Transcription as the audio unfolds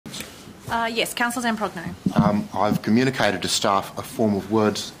Yes, Councillor Zamprogno. I've communicated to staff a form of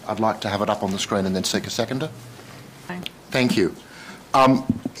words. I'd like to have it up on the screen and then seek a seconder. Thank you.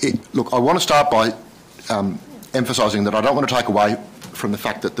 Look, I want to start by emphasising that I don't want to take away from the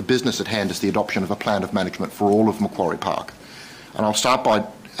fact that the business at hand is the adoption of a plan of management for all of Macquarie Park. And I'll start by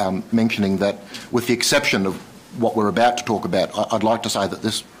mentioning that, with the exception of what we're about to talk about, I'd like to say that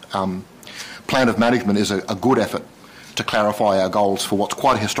this plan of management is a good effort to clarify our goals for what's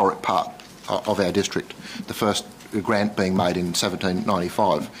quite a historic part of our district, the first grant being made in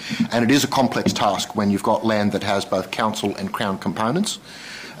 1795. And it is a complex task when you've got land that has both council and Crown components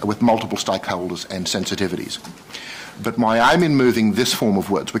with multiple stakeholders and sensitivities. But my aim in moving this form of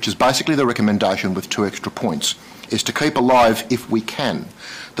words, which is basically the recommendation with 2 extra points, is to keep alive, if we can,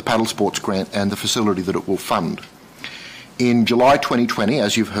 the Paddlesports grant and the facility that it will fund. In July 2020,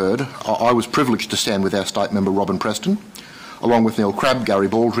 as you've heard, I was privileged to stand with our state member Robin Preston, along with Neil Crabb, Gary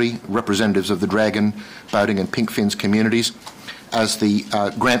Baldry, representatives of the Dragon, Boating and Pink Fins communities, as the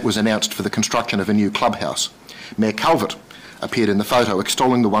grant was announced for the construction of a new clubhouse. Mayor Calvert appeared in the photo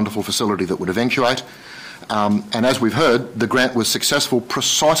extolling the wonderful facility that would eventuate. And as we've heard, the grant was successful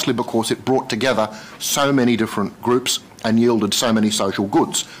precisely because it brought together so many different groups and yielded so many social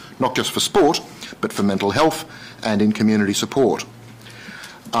goods, not just for sport, but for mental health and in community support.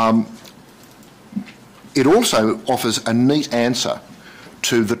 It also offers a neat answer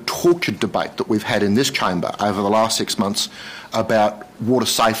to the tortured debate that we've had in this chamber over the last 6 months about water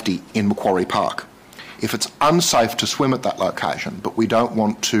safety in Macquarie Park. If it's unsafe to swim at that location, but we don't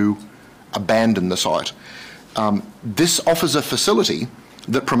want to abandon the site, this offers a facility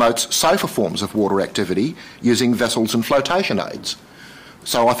that promotes safer forms of water activity using vessels and flotation aids.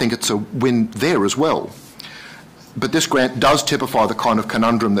 So I think it's a win there as well. But this grant does typify the kind of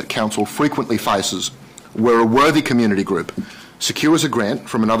conundrum that council frequently faces, where a worthy community group secures a grant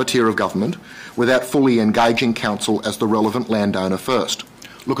from another tier of government without fully engaging council as the relevant landowner first.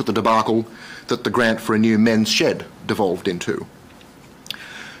 Look at the debacle that the grant for a new men's shed devolved into.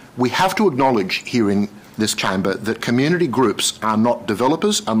 We have to acknowledge here in this chamber that community groups are not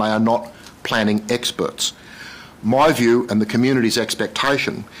developers and they are not planning experts. My view and the community's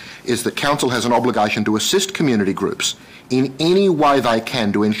expectation is that council has an obligation to assist community groups in any way they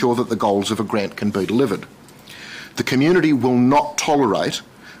can to ensure that the goals of a grant can be delivered. The community will not tolerate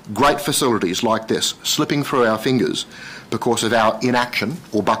great facilities like this slipping through our fingers because of our inaction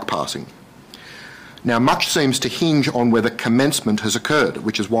or buck passing. Now, much seems to hinge on whether commencement has occurred,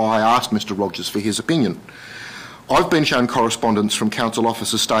 which is why I asked Mr Rogers for his opinion. I've been shown correspondence from council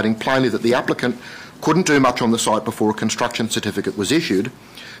officers stating plainly that the applicant couldn't do much on the site before a construction certificate was issued,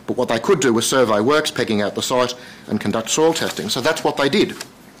 but what they could do was survey works, pegging out the site and conduct soil testing. So that's what they did.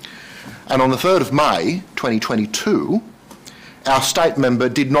 And on the 3rd of May 2022, our state member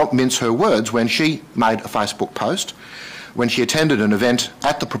did not mince her words when she made a Facebook post when she attended an event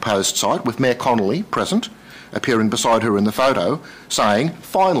at the proposed site with Mayor Connolly present, appearing beside her in the photo, saying,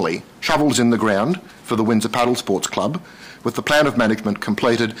 finally, shovels in the ground for the Windsor Paddlesports Club, with the plan of management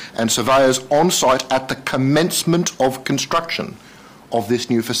completed and surveyors on site at the commencement of construction of this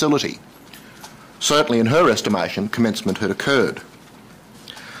new facility. Certainly in her estimation, commencement had occurred.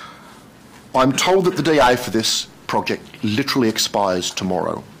 I'm told that the DA for this project literally expires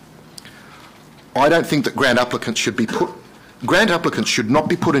tomorrow. I don't think that grant applicants should not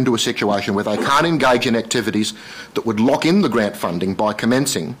be put into a situation where they can't engage in activities that would lock in the grant funding by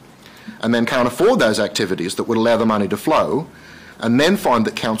commencing, and then can't afford those activities that would allow the money to flow, and then find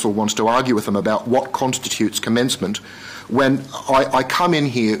that council wants to argue with them about what constitutes commencement, when I come in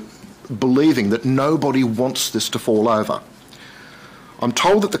here believing that nobody wants this to fall over. I'm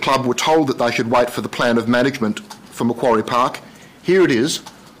told that the club were told that they should wait for the plan of management for Macquarie Park. Here it is,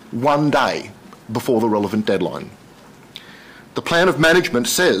 1 day before the relevant deadline. The plan of management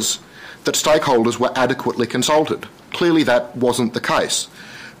says that stakeholders were adequately consulted. Clearly that wasn't the case,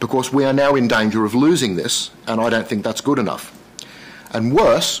 because we are now in danger of losing this, and I don't think that's good enough. And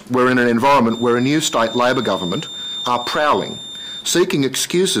worse, we're in an environment where a new state Labor government are prowling, seeking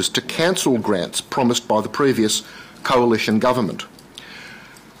excuses to cancel grants promised by the previous coalition government.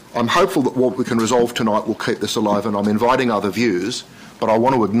 I'm hopeful that what we can resolve tonight will keep this alive, and I'm inviting other views, but I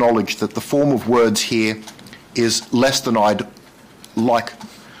want to acknowledge that the form of words here is less than I'd like,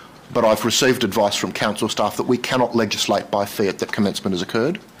 but I've received advice from council staff that we cannot legislate by fiat that commencement has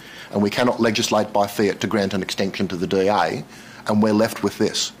occurred, and we cannot legislate by fiat to grant an extension to the DA, and we're left with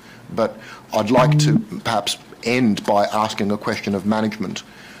this. But I'd like to perhaps end by asking a question of management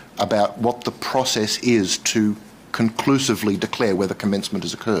about what the process is to conclusively declare whether commencement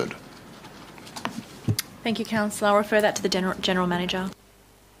has occurred. Thank you, Councillor. I'll refer that to the General Manager.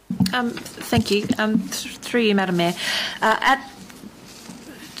 Thank you. Through you, Madam Mayor.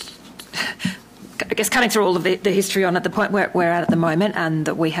 I guess cutting through all of the history on at the point where we're at the moment, and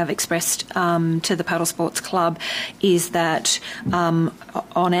that we have expressed to the Paddlesports Club, is that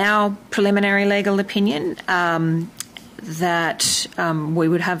on our preliminary legal opinion, that we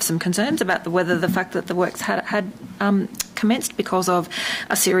would have some concerns about whether the fact that the works had commenced because of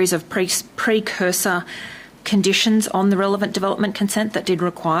a series of precursor conditions on the relevant development consent that did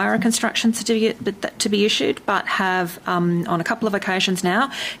require a construction certificate to be issued, but have on a couple of occasions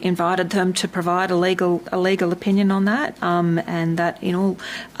now invited them to provide a legal opinion on that, and that in all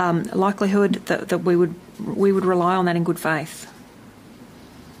likelihood that we would rely on that in good faith.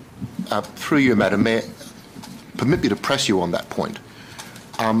 Through you, Madam Mayor, permit me to press you on that point.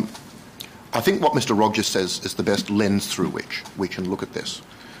 I think what Mr Rogers says is the best lens through which we can look at this.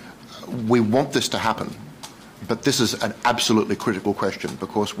 We want this to happen, but this is an absolutely critical question,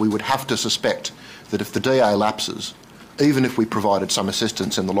 because we would have to suspect that if the DA lapses, even if we provided some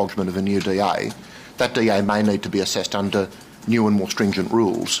assistance in the lodgement of a new DA, that DA may need to be assessed under new and more stringent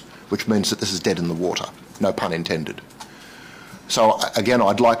rules, which means that this is dead in the water, no pun intended. So again,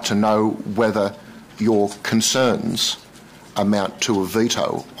 I'd like to know whether your concerns amount to a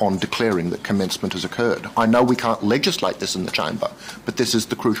veto on declaring that commencement has occurred. I know we can't legislate this in the chamber, but this is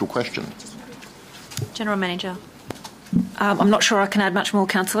the crucial question. General Manager. I'm not sure I can add much more,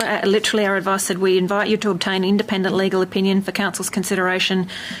 Councillor. Literally, our advice said we invite you to obtain independent legal opinion for Council's consideration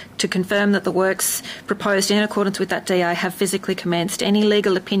to confirm that the works proposed in accordance with that DA have physically commenced. Any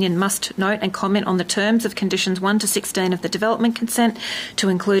legal opinion must note and comment on the terms of conditions 1 to 16 of the development consent, to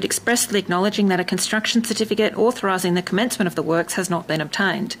include expressly acknowledging that a construction certificate authorising the commencement of the works has not been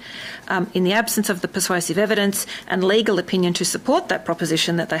obtained. In the absence of the persuasive evidence and legal opinion to support that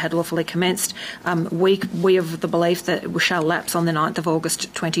proposition that they had lawfully commenced, we have the belief that it shall lapse on the 9th of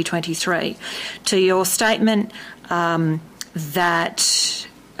August 2023. To your statement that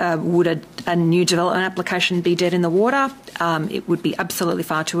would a new development application be dead in the water, it would be absolutely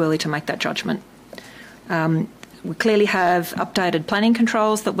far too early to make that judgment. We clearly have updated planning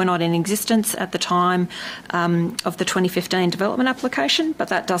controls that were not in existence at the time of the 2015 development application, but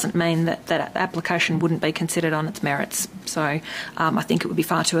that doesn't mean that that application wouldn't be considered on its merits. So I think it would be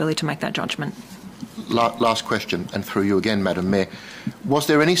far too early to make that judgment. Last question, and through you again, Madam Mayor. Was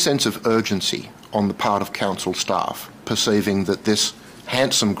there any sense of urgency on the part of council staff perceiving that this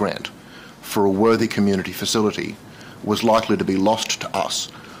handsome grant for a worthy community facility was likely to be lost to us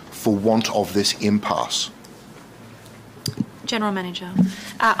for want of this impasse? General Manager.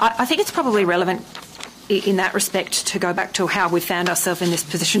 I think it's probably relevant in that respect to go back to how we found ourselves in this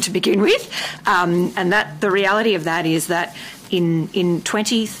position to begin with, and that the reality of that is that in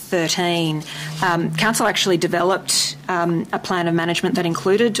 2013, Council actually developed a plan of management that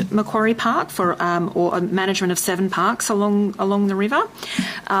included Macquarie Park for or a management of 7 parks along the river,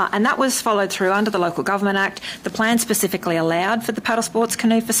 and that was followed through under the Local Government Act. The plan specifically allowed for the Paddlesports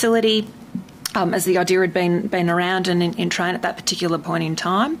canoe facility, as the idea had been around and in train at that particular point in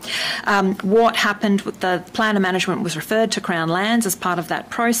time. What happened with the plan of management was referred to Crown Lands as part of that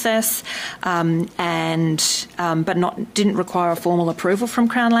process, but didn't require a formal approval from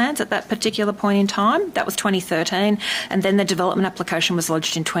Crown Lands at that particular point in time. That was 2013, and then the development application was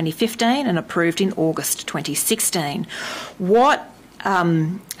lodged in 2015 and approved in August 2016. What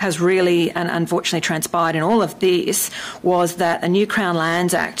has really and unfortunately transpired in all of this was that a new Crown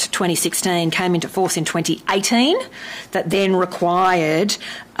Lands Act 2016 came into force in 2018 that then required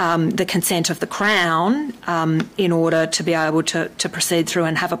the consent of the Crown in order to be able to proceed through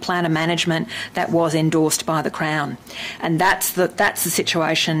and have a plan of management that was endorsed by the Crown. And that's the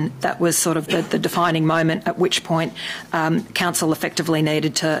situation that was sort of the defining moment at which point Council effectively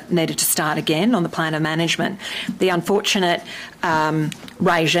needed to start again on the plan of management. The unfortunate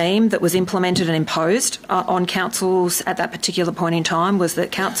regime that was implemented and imposed on councils at that particular point in time was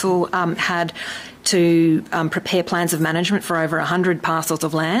that Council had to prepare plans of management for over 100 parcels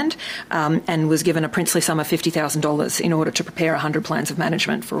of land and was given a princely sum of $50,000 in order to prepare 100 plans of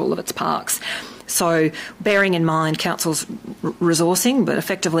management for all of its parks. So bearing in mind Council's resourcing, but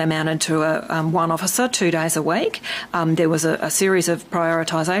effectively amounted to one officer 2 days a week, there was a series of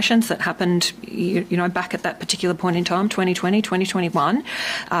priorisations that happened back at that particular point in time, 2020, 2021,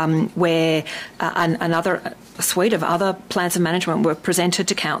 where another suite of other plans of management were presented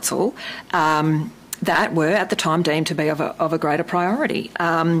to Council that were at the time deemed to be of a greater priority.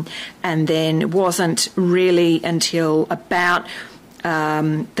 And then it wasn't really until about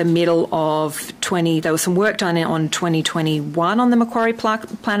the middle of there was some work done on 2021 on the Macquarie Park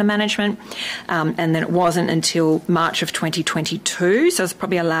plan of management, and then it wasn't until March of 2022, so it's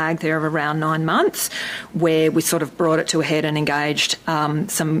probably a lag there of around 9 months, where we sort of brought it to a head and engaged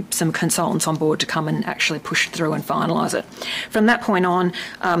some consultants on board to come and actually push it through and finalise it. From that point on,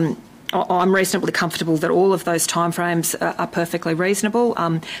 I'm reasonably comfortable that all of those timeframes are perfectly reasonable.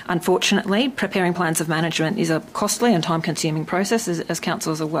 Unfortunately, preparing plans of management is a costly and time-consuming process, as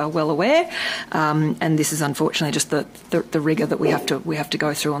councillors are well aware, and this is unfortunately just the rigour that we have to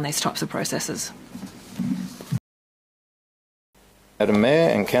go through on these types of processes. Madam Mayor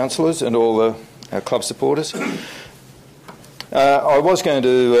and councillors and all our club supporters. I was going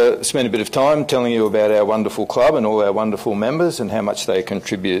to spend a bit of time telling you about our wonderful club and all our wonderful members and how much they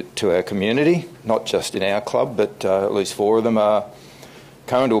contribute to our community, not just in our club, but at least 4 of them are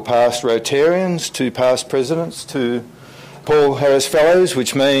current or past Rotarians, 2 past presidents, 2 Paul Harris Fellows,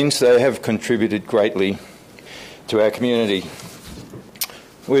 which means they have contributed greatly to our community.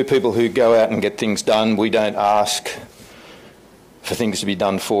 We're people who go out and get things done. We don't ask for things to be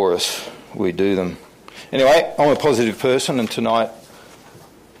done for us. We do them. Anyway, I'm a positive person, and tonight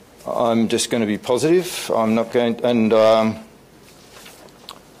I'm just going to be positive. I'm not going to, and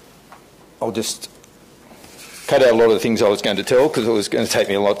I'll just cut out a lot of the things I was going to tell because it was going to take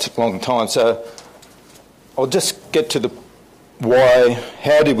me a long time. So I'll just get to the why.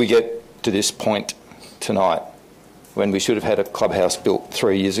 How did we get to this point tonight when we should have had a clubhouse built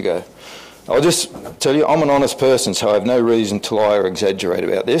 3 years ago? I'll just tell you, I'm an honest person, so I have no reason to lie or exaggerate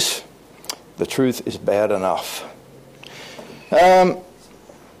about this. The truth is bad enough. The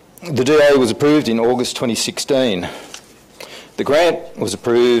DA was approved in August 2016. The grant was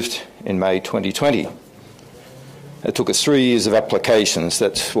approved in May 2020. It took us 3 years of applications.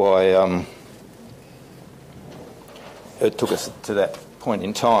 That's why it took us to that point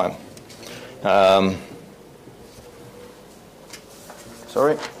in time.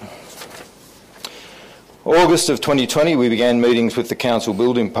 August of 2020, we began meetings with the Council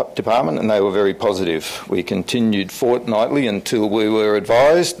Building Department and they were very positive. We continued fortnightly until we were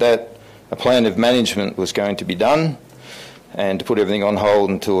advised that a plan of management was going to be done and to put everything on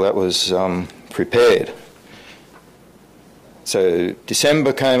hold until that was prepared. So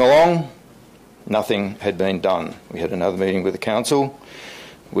December came along, nothing had been done. We had another meeting with the Council.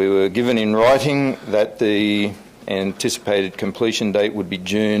 We were given in writing that the anticipated completion date would be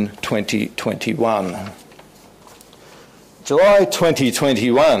June 2021. July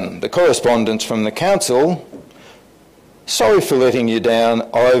 2021, the correspondence from the council, sorry for letting you down,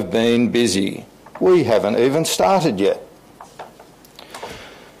 I've been busy. We haven't even started yet.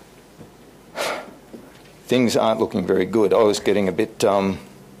 Things aren't looking very good. I was getting a bit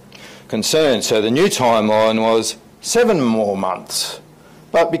concerned. So the new timeline was 7 more months.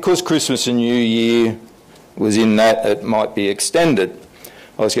 But because Christmas and New Year was in that, it might be extended.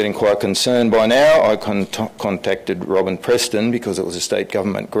 I was getting quite concerned by now. I contacted Robin Preston because it was a state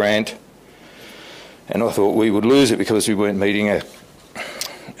government grant and I thought we would lose it because we weren't meeting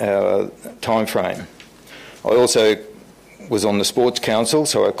our time frame. I also was on the Sports Council,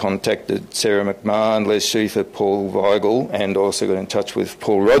 so I contacted Sarah McMahon, Les Schieffer, Paul Weigel and also got in touch with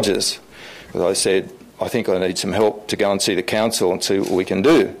Paul Rogers because I said, I think I need some help to go and see the council and see what we can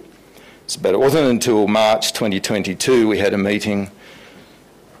do. But it wasn't until March 2022 we had a meeting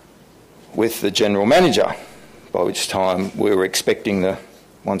with the General Manager, by which time we were expecting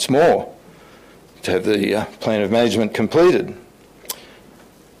once more to have the plan of management completed.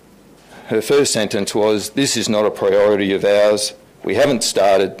 Her first sentence was, "This is not a priority of ours. We haven't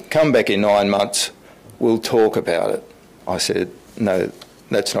started. Come back in 9 months. We'll talk about it." I said, no,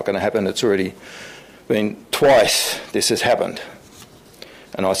 that's not going to happen. It's already been twice this has happened.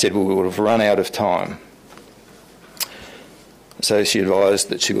 And I said, well, we would have run out of time. So she advised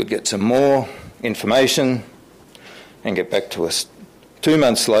that she would get some more information and get back to us.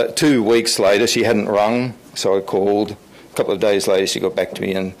 2 weeks later, she hadn't rung, so I called. A couple of days later, she got back to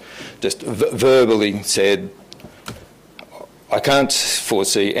me and just verbally said, I can't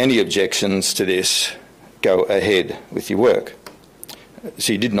foresee any objections to this. Go ahead with your work.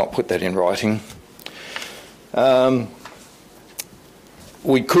 She did not put that in writing.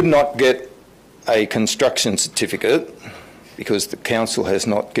 We could not get a construction certificate because the council has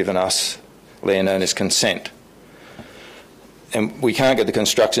not given us landowner's consent. And we can't get the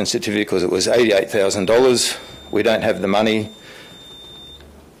construction certificate because it was $88,000. We don't have the money.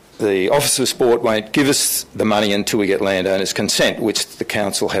 The Office of Sport won't give us the money until we get landowner's consent, which the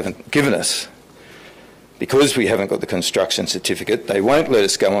council haven't given us. Because we haven't got the construction certificate, they won't let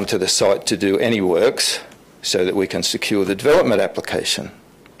us go onto the site to do any works so that we can secure the development application.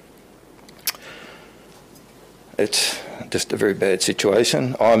 It's just a very bad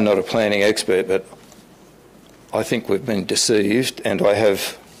situation. I'm not a planning expert, but I think we've been deceived, and I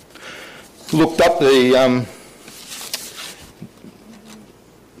have looked up the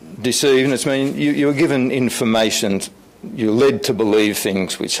deceived, and it's you're given information, you're led to believe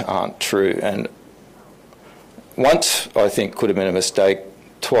things which aren't true, and once I think could have been a mistake,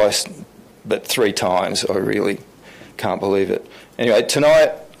 twice, but 3 times I really can't believe it. Anyway,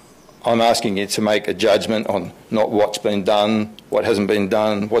 tonight I'm asking you to make a judgment on not what's been done, what hasn't been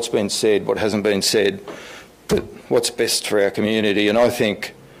done, what's been said, what hasn't been said, but what's best for our community. And I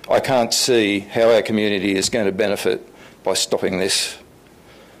think I can't see how our community is going to benefit by stopping this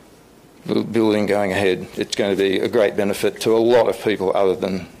building going ahead. It's going to be a great benefit to a lot of people other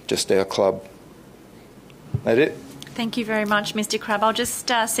than just our club. That it? Thank you very much, Mr Crabb. I'll just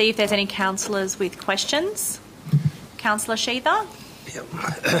see if there's any councillors with questions. Councillor Sheether? Yep.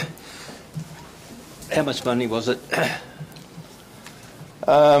 How much money was it?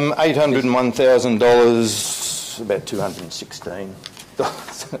 $801,000, about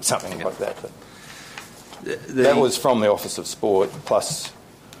 $216, something like that. That was from the Office of Sport, plus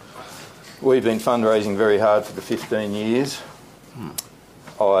we've been fundraising very hard for the 15 years.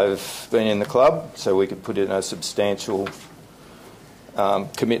 I've been in the club, so we could put in a substantial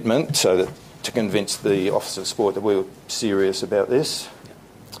commitment so that to convince the Office of Sport that we were serious about this.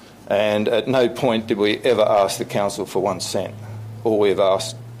 And at no point did we ever ask the council for 1 cent. All we've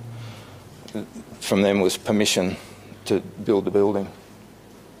asked from them was permission to build the building.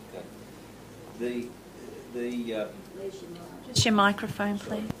 Just your microphone,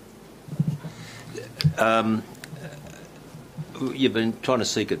 please. You've been trying to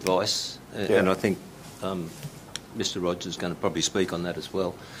seek advice, Yeah. and I think Mr Rogers is going to probably speak on that as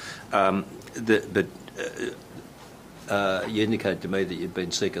well. You indicated to me that you've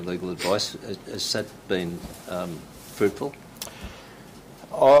been seeking legal advice. Has that been fruitful?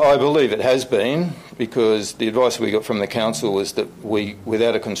 I believe it has been, because the advice we got from the council was that we,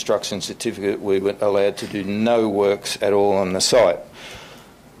 without a construction certificate, we were allowed to do no works at all on the site.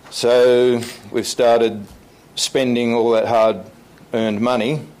 So we've started spending all that hard-earned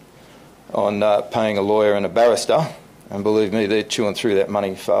money on paying a lawyer and a barrister, and believe me, they're chewing through that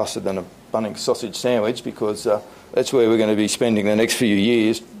money faster than a Bunnings sausage sandwich, because that's where we're going to be spending the next few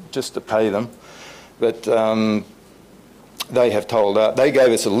years just to pay them. But they have told us, they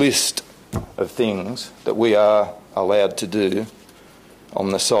gave us a list of things that we are allowed to do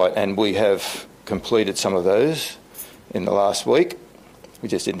on the site, and we have completed some of those in the last week. We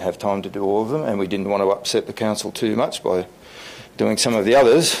just didn't have time to do all of them, and we didn't want to upset the council too much by doing some of the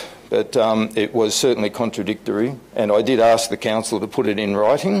others, but it was certainly contradictory, and I did ask the council to put it in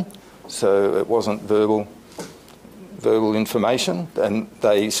writing, so it wasn't verbal information, and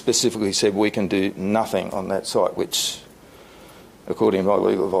they specifically said we can do nothing on that site, which, according to my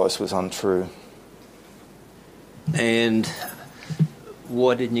legal advice, was untrue. And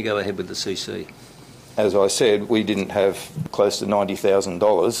why didn't you go ahead with the CC? As I said, we didn't have close to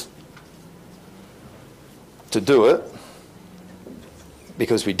 $90,000 to do it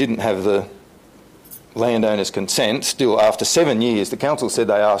because we didn't have the landowner's consent. Still, after 7 years, the council said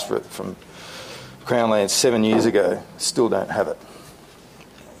they asked for it from Crown Lands 7 years ago, still don't have it.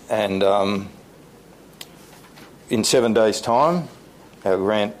 And in 7 days' time, our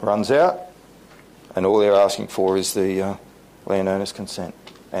grant runs out, and all they're asking for is the landowner's consent,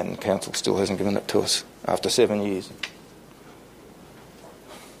 and the council still hasn't given it to us after 7 years.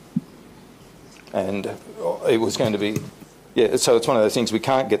 And it was going to be, yeah, so it's one of those things, we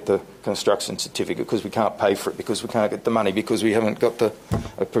can't get the construction certificate because we can't pay for it, because we can't get the money because we haven't got the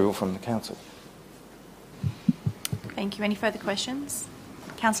approval from the council. Thank you. Any further questions?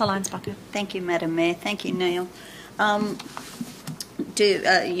 Councillor Linesbucker. Thank you, Madam Mayor. Thank you, Neil.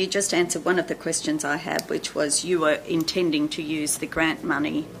 You just answered one of the questions I had, which was you were intending to use the grant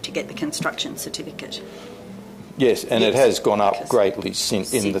money to get the construction certificate. Yes, and yes, it has gone up greatly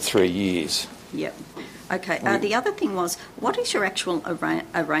in the 3 years. Yep. Okay. The other thing was, what is your actual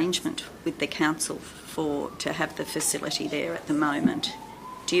arrangement with the council to have the facility there at the moment?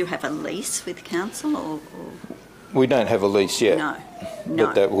 Do you have a lease with council or? We don't have a lease yet. No.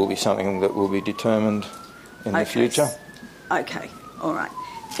 But that will be something that will be determined in the future. Okay. All right.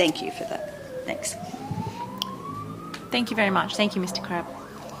 Thank you for that. Thanks. Thank you very much. Thank you, Mr Crabb.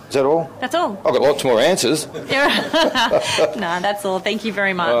 Is that all? That's all. I've got lots more answers. No, that's all. Thank you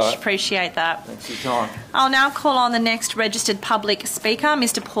very much. Right. Appreciate that. Thanks for your time. I'll now call on the next registered public speaker,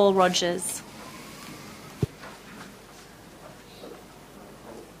 Mr Paul Rogers.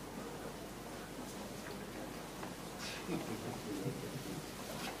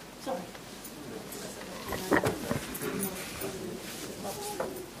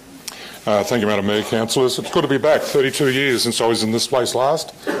 Thank you, Madam Mayor, councillors. It's good to be back. 32 years since I was in this place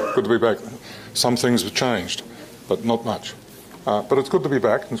last. Good to be back. Some things have changed, but not much. But it's good to be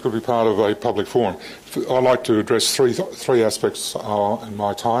back, and it's good to be part of a public forum. I'd like to address three aspects in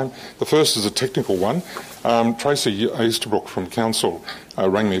my time. The first is a technical one. Tracy Easterbrook from Council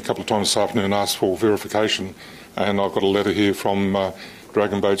rang me a couple of times this afternoon and asked for verification, and I've got a letter here from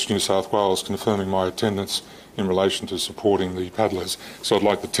Dragon Boats New South Wales confirming my attendance in relation to supporting the paddlers. So I'd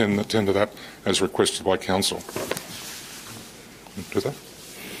like to tender that as requested by Council. Do that.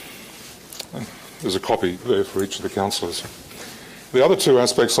 There's a copy there for each of the councillors. The other two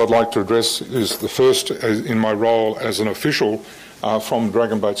aspects I'd like to address is the first in my role as an official from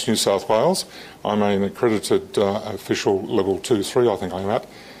Dragon Boats New South Wales. I'm an accredited official level 2-3, I think I'm at.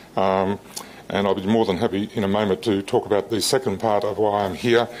 And I'll be more than happy in a moment to talk about the second part of why I'm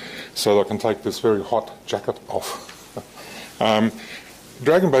here so that I can take this very hot jacket off.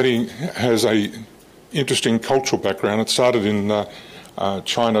 Dragon boating has an interesting cultural background. It started in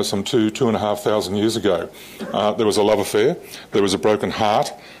China some 2,500 years ago. There was a love affair, there was a broken heart,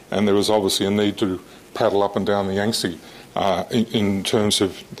 and there was obviously a need to paddle up and down the Yangtze in terms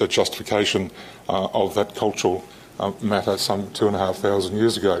of the justification of that cultural matter some 2,500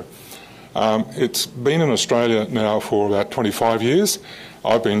 years ago. It's been in Australia now for about 25 years.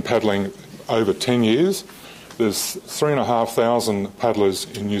 I've been paddling over 10 years. There's 3,500 paddlers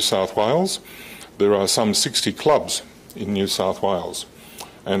in New South Wales. There are some 60 clubs in New South Wales.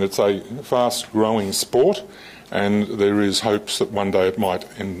 And it's a fast-growing sport, and there is hopes that one day it might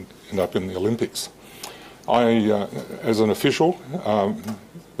end up in the Olympics. As an official,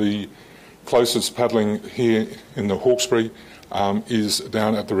 the closest paddling here in the Hawkesbury is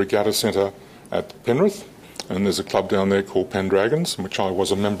down at the Regatta Centre at Penrith, and there's a club down there called Pendragons, which I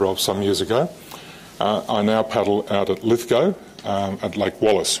was a member of some years ago. I now paddle out at Lithgow at Lake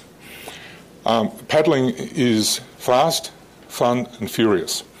Wallace. Paddling is fast, fun and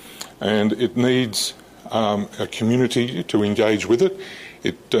furious, and it needs a community to engage with it.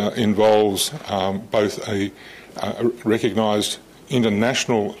 It involves both a recognised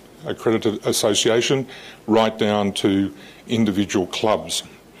international accredited association right down to individual clubs.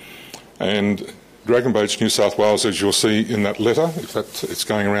 And Dragon Boats New South Wales, as you'll see in that letter, if it's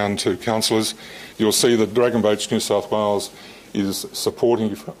going around to councillors, you'll see that Dragon Boats New South Wales is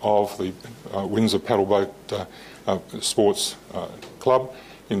supportive of the Windsor Paddleboat Sports Club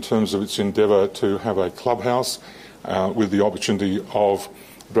in terms of its endeavour to have a clubhouse with the opportunity of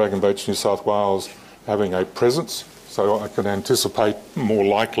Dragon Boats New South Wales having a presence. So I can anticipate more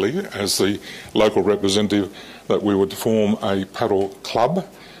likely, as the local representative, that we would form a paddle club,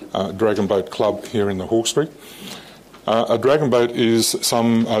 dragon boat club here in the Hawkesbury. A dragon boat is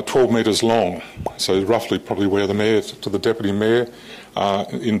some 12 metres long, so roughly probably where the mayor to the deputy mayor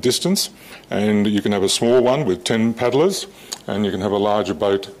in distance. And you can have a small one with 10 paddlers, and you can have a larger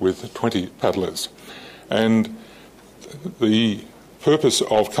boat with 20 paddlers. And the purpose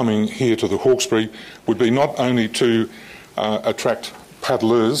of coming here to the Hawkesbury would be not only to attract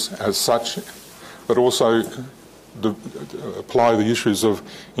paddlers as such, but also apply the issues of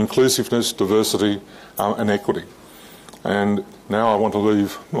inclusiveness, diversity and equity. And now I want to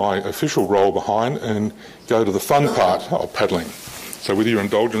leave my official role behind and go to the fun part of paddling. So with your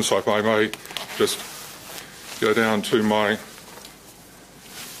indulgence, if I may just go down to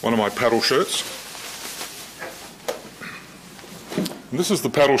one of my paddle shirts. And this is the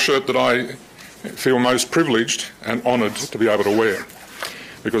paddle shirt that I feel most privileged and honoured to be able to wear.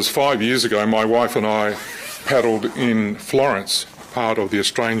 Because 5 years ago, my wife and I paddled in Florence, part of the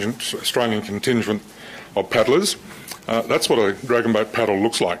Australian contingent of paddlers. That's what a dragon boat paddle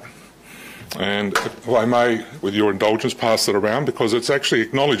looks like. And if I may, with your indulgence, pass it around, because it actually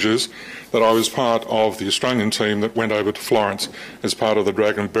acknowledges that I was part of the Australian team that went over to Florence as part of the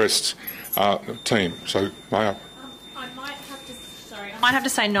Dragon Breasts team. So may I? I might have to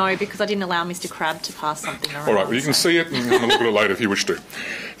say no, because I didn't allow Mr Crabb to pass something around. All right, well, you can see it and you can look at it later if you wish to.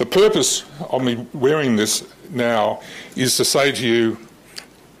 The purpose of me wearing this now is to say to you,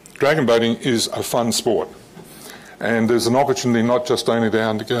 dragon boating is a fun sport. And there's an opportunity not just only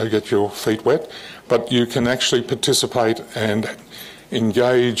down to go get your feet wet, but you can actually participate and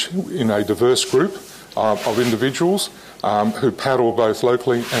engage in a diverse group of individuals who paddle both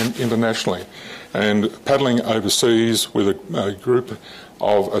locally and internationally. And paddling overseas with a group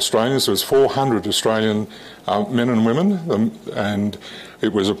of Australians, there was 400 Australian men and women, and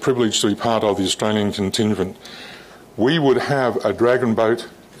it was a privilege to be part of the Australian contingent. We would have a dragon boat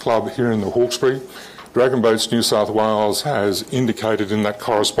club here in the Hawkesbury Dragon Boats New South Wales has indicated in that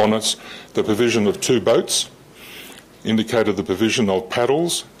correspondence the provision of 2 boats, indicated the provision of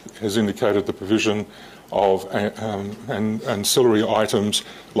paddles, has indicated the provision of ancillary items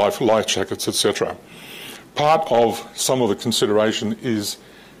like life jackets, etc. Part of some of the consideration is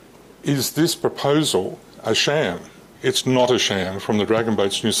this proposal a sham? It's not a sham from the Dragon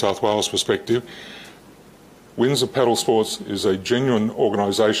Boats New South Wales perspective. Windsor Paddlesports is a genuine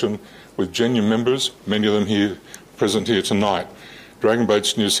organisation with genuine members, many of them present here tonight. Dragon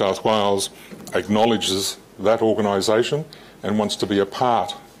Boats New South Wales acknowledges that organisation and wants to be a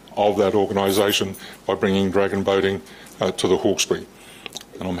part of that organisation by bringing dragon boating to the Hawkesbury.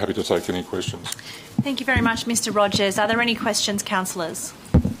 And I'm happy to take any questions. Thank you very much, Mr Rogers. Are there any questions, councillors?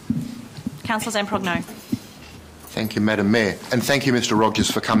 Councillor Zamprogno. Thank you, Madam Mayor. And thank you, Mr Rogers,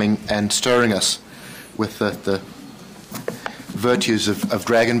 for coming and stirring us with the virtues of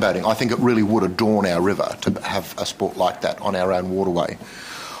dragon boating. I think it really would adorn our river to have a sport like that on our own waterway.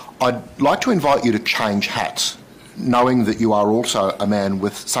 I'd like to invite you to change hats, knowing that you are also a man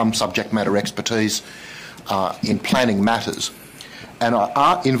with some subject matter expertise in planning matters. And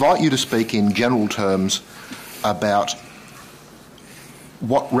I invite you to speak in general terms about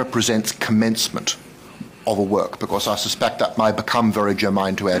what represents commencement of a work, because I suspect that may become very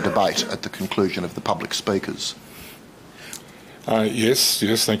germane to our debate at the conclusion of the public speakers.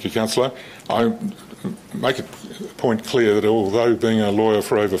 Yes, thank you, Councillor. I make a point clear that although being a lawyer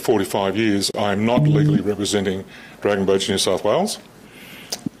for over 45 years, I am not legally representing Dragon Boats New South Wales.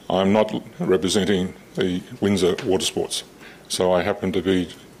 I'm not representing the Windsor Water Sports. So I happen to be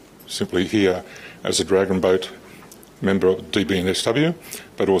simply here as a dragon boat member of DBNSW,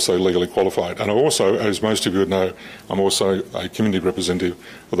 but also legally qualified. And I also, as most of you would know, I'm also a community representative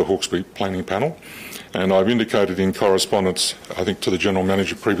of the Hawkesbury Planning Panel. And I've indicated in correspondence, I think to the General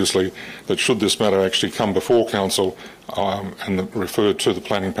Manager previously, that should this matter actually come before Council and referred to the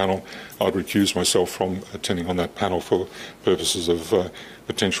Planning Panel, I'd recuse myself from attending on that panel for purposes of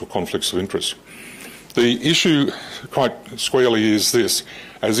potential conflicts of interest. The issue, quite squarely, is this.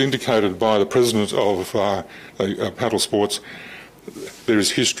 As indicated by the President of Paddlesports, there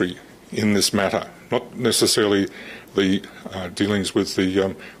is history in this matter, not necessarily the dealings with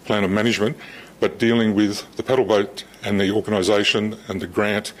the plan of management, but dealing with the paddle boat and the organisation and the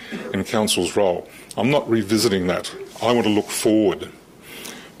grant and Council's role. I'm not revisiting that. I want to look forward.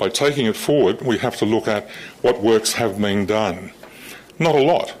 By taking it forward, we have to look at what works have been done. Not a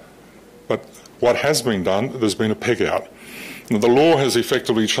lot, but what has been done, there's been a peg out. The law has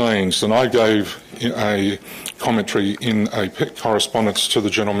effectively changed, and I gave a commentary in a correspondence to the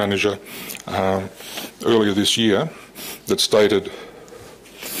General Manager earlier this year that stated,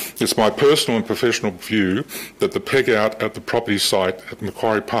 "It's my personal and professional view that the peg out at the property site at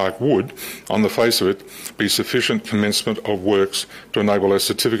Macquarie Park would, on the face of it, be sufficient commencement of works to enable a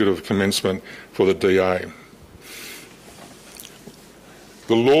certificate of commencement for the DA."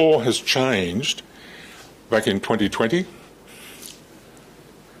 The law has changed back in 2020.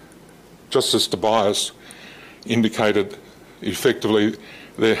 Justice Tobias indicated effectively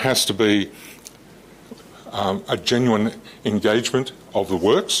there has to be a genuine engagement of the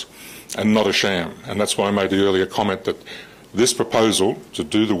works and not a sham. And that's why I made the earlier comment that this proposal to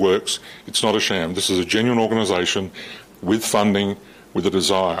do the works, it's not a sham. This is a genuine organisation with funding, with a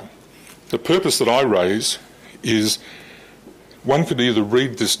desire. The purpose that I raise is one could either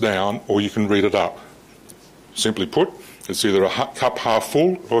read this down or you can read it up. Simply put, it's either a cup half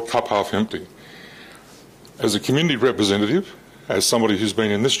full or a cup half empty. As a community representative, as somebody who's been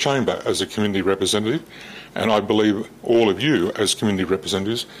in this chamber as a community representative, and I believe all of you as community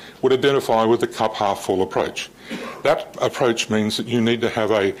representatives would identify with the cup half full approach. That approach means that you need to have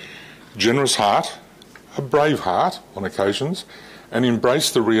a generous heart, a brave heart on occasions, and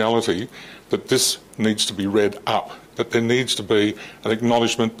embrace the reality that this needs to be read up, that there needs to be an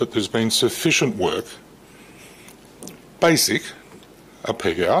acknowledgement that there's been sufficient work, basic, a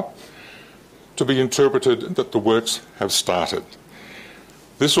peg out, to be interpreted that the works have started.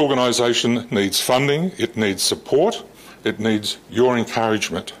 This organisation needs funding, it needs support, it needs your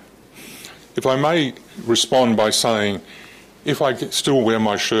encouragement. If I may respond by saying, if I still wear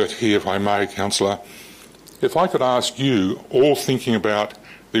my shirt here, if I may, Councillor, if I could ask you, all thinking about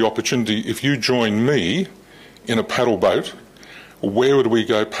the opportunity, if you join me in a paddle boat, where would we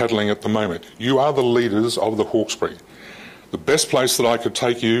go paddling at the moment? You are the leaders of the Hawkesbury. The best place that I could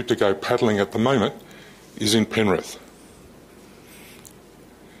take you to go paddling at the moment is in Penrith.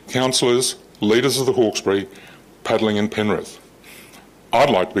 Councillors, leaders of the Hawkesbury, paddling in Penrith. I'd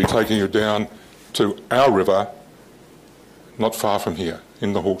like to be taking you down to our river, not far from here,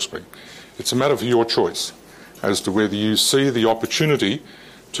 in the Hawkesbury. It's a matter for your choice as to whether you see the opportunity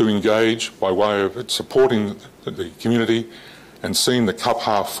to engage by way of supporting the community and seeing the cup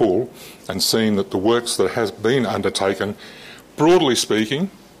half full and seeing that the works that has been undertaken, broadly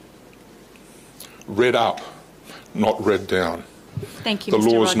speaking, read up, not read down. Thank you, The Mr. law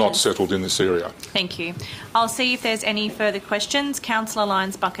is Rogers. not settled in this area. Thank you. I'll see if there's any further questions. Councillor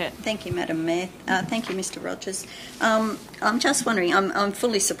Lyons-Bucket. Thank you, Madam Mayor. Thank you, Mr. Rogers. I'm just wondering, I'm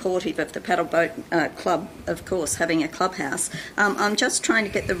fully supportive of the Paddleboat Club, of course, having a clubhouse. I'm just trying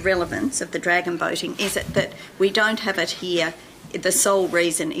to get the relevance of the dragon boating. Is it that we don't have it here? The sole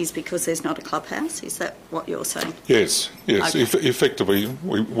reason is because there's not a clubhouse? Is that what you're saying? Yes. Okay. Effectively,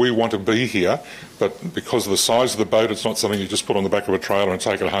 we want to be here, but because of the size of the boat, it's not something you just put on the back of a trailer and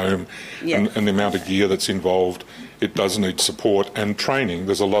take it home, and the amount of gear that's involved. It does need support and training.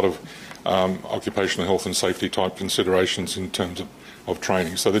 There's a lot of occupational health and safety type considerations in terms of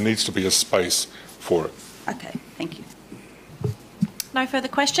training, so there needs to be a space for it. Okay, thank you. No further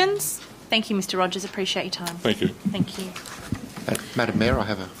questions? Thank you, Mr. Rogers. Appreciate your time. Thank you. Thank you. Madam Mayor, I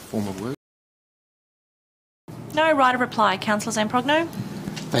have a form of word. No right of reply. Councillor Zamprogno.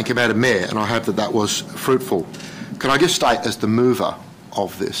 Thank you, Madam Mayor, and I hope that that was fruitful. Can I just state, as the mover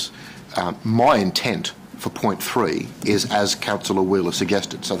of this, my intent for point 3 is as Councillor Wheeler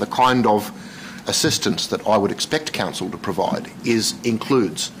suggested. So the kind of assistance that I would expect Council to provide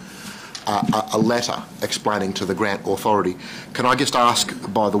includes a letter explaining to the grant authority. Can I just ask,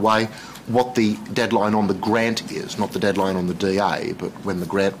 by the way, what the deadline on the grant is, not the deadline on the DA, but when the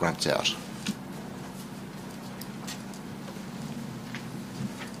grant runs out?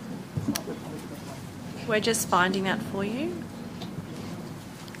 We're just finding that for you.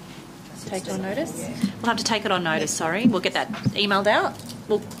 Take it on notice? We'll have to take it on notice, sorry. We'll get that emailed out.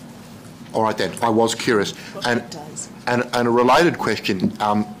 All right then, I was curious. And a related question,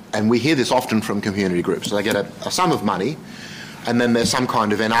 and we hear this often from community groups. So they get a sum of money, and then there's some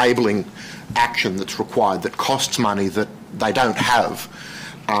kind of enabling action that's required that costs money that they don't have.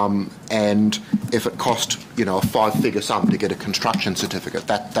 And if it cost, a 5-figure sum to get a construction certificate,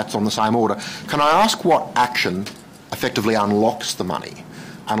 that's on the same order. Can I ask what action effectively unlocks the money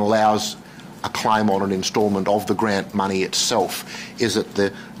and allows a claim on an instalment of the grant money itself? Is it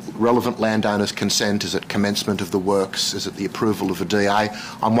the relevant landowner's consent? Is it commencement of the works? Is it the approval of a DA?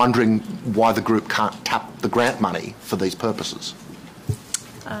 I'm wondering why the group can't tap the grant money for these purposes.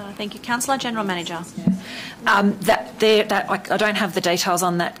 Thank you. Councillor General Manager. I don't have the details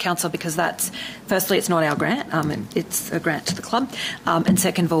on that, Councillor, because firstly, it's not our grant. It's a grant to the club. And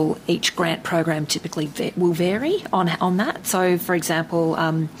second of all, each grant program typically will vary on that. So, for example,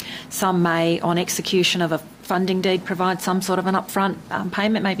 some may, on execution of a funding deed, provide some sort of an upfront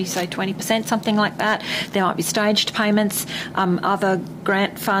payment, maybe say 20%, something like that. There might be staged payments. Other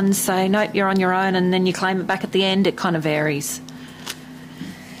grant funds say, nope, you're on your own, and then you claim it back at the end. It kind of varies.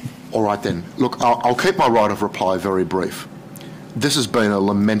 All right then. Look, I'll keep my right of reply very brief. This has been a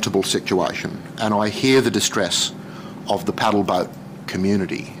lamentable situation, and I hear the distress of the paddleboat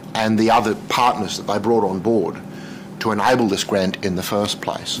community and the other partners that they brought on board to enable this grant in the first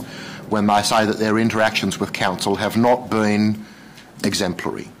place, when they say that their interactions with council have not been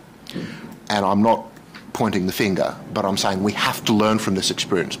exemplary. And I'm not pointing the finger, but I'm saying we have to learn from this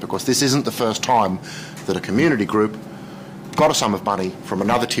experience, because this isn't the first time that a community group got a sum of money from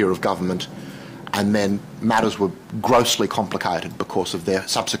another tier of government and then matters were grossly complicated because of their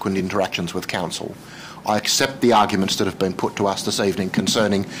subsequent interactions with council. I accept the arguments that have been put to us this evening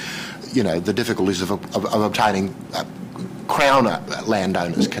concerning, the difficulties of obtaining Crown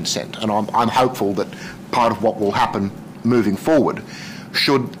landowners' consent, and I'm hopeful that part of what will happen moving forward,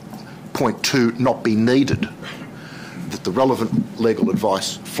 should point 2 not be needed, that the relevant legal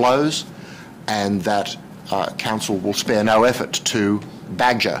advice flows and that council will spare no effort to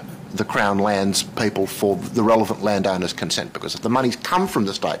badger the Crown lands people for the relevant landowners' consent, because if the money's come from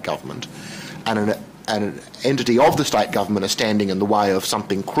the state government and an entity of the state government is standing in the way of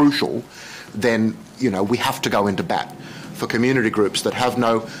something crucial, then we have to go into bat. For community groups that have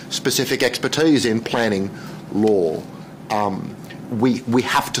no specific expertise in planning law, we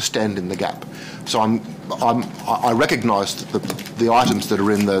have to stand in the gap. So I recognise that the items that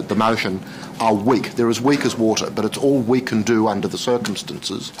are in the motion are weak. They're as weak as water, but it's all we can do under the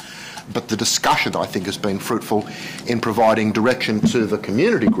circumstances. But the discussion, I think, has been fruitful in providing direction to the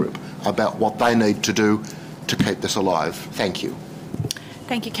community group about what they need to do to keep this alive. Thank you.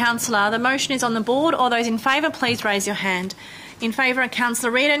 Thank you, Councillor. The motion is on the board. All those in favour, please raise your hand. In favour are Councillor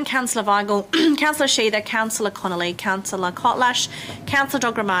Reardon, Councillor Weigel, Councillor Sheether, Councillor Connolly, Councillor Kotlash, Councillor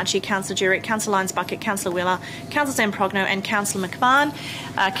Dogramachi, Councillor Jurek, Councillor Lyons Bucket, Councillor Wheeler, Councillor Zamprogno and Councillor McMahon.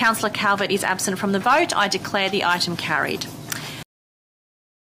 Councillor Calvert is absent from the vote. I declare the item carried.